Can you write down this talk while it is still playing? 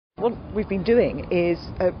What we've been doing is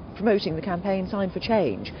promoting the campaign Sign for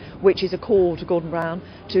Change, which is a call to Gordon Brown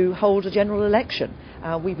to hold a general election.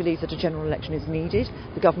 We believe that a general election is needed.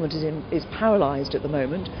 The government is paralysed at the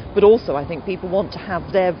moment, but also I think people want to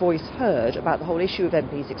have their voice heard about the whole issue of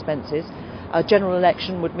MPs' expenses. A general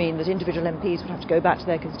election would mean that individual MPs would have to go back to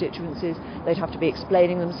their constituencies, they'd have to be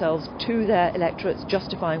explaining themselves to their electorates,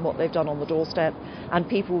 justifying what they've done on the doorstep, and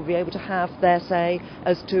people will be able to have their say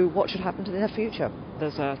as to what should happen to their future.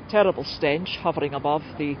 There's a terrible stench hovering above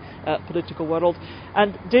the political world,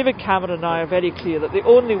 and David Cameron and I are very clear that the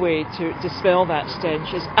only way to dispel that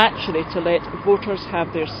stench is actually to let voters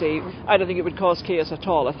have their say. I don't think it would cause chaos at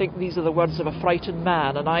all. I think these are the words of a frightened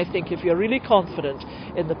man, and I think if you're really confident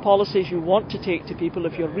in the policies you want to take to people,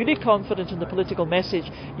 if you're really confident in the political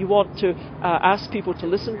message you want to ask people to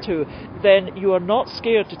listen to, then you are not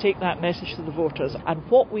scared to take that message to the voters. And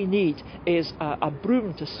what we need is a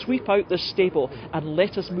broom to sweep out this stable and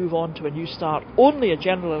let us move on to a new start. Only a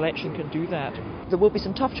general election can do that. There will be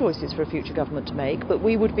some tough choices for a future government to make, but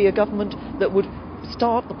we would be a government that would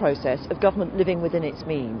start the process of government living within its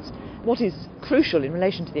means. What is crucial in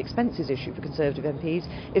relation to the expenses issue for Conservative MPs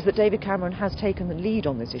is that David Cameron has taken the lead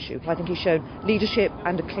on this issue. I think he's shown leadership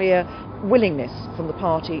and a clear willingness from the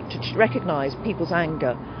party to recognise people's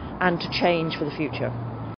anger and to change for the future.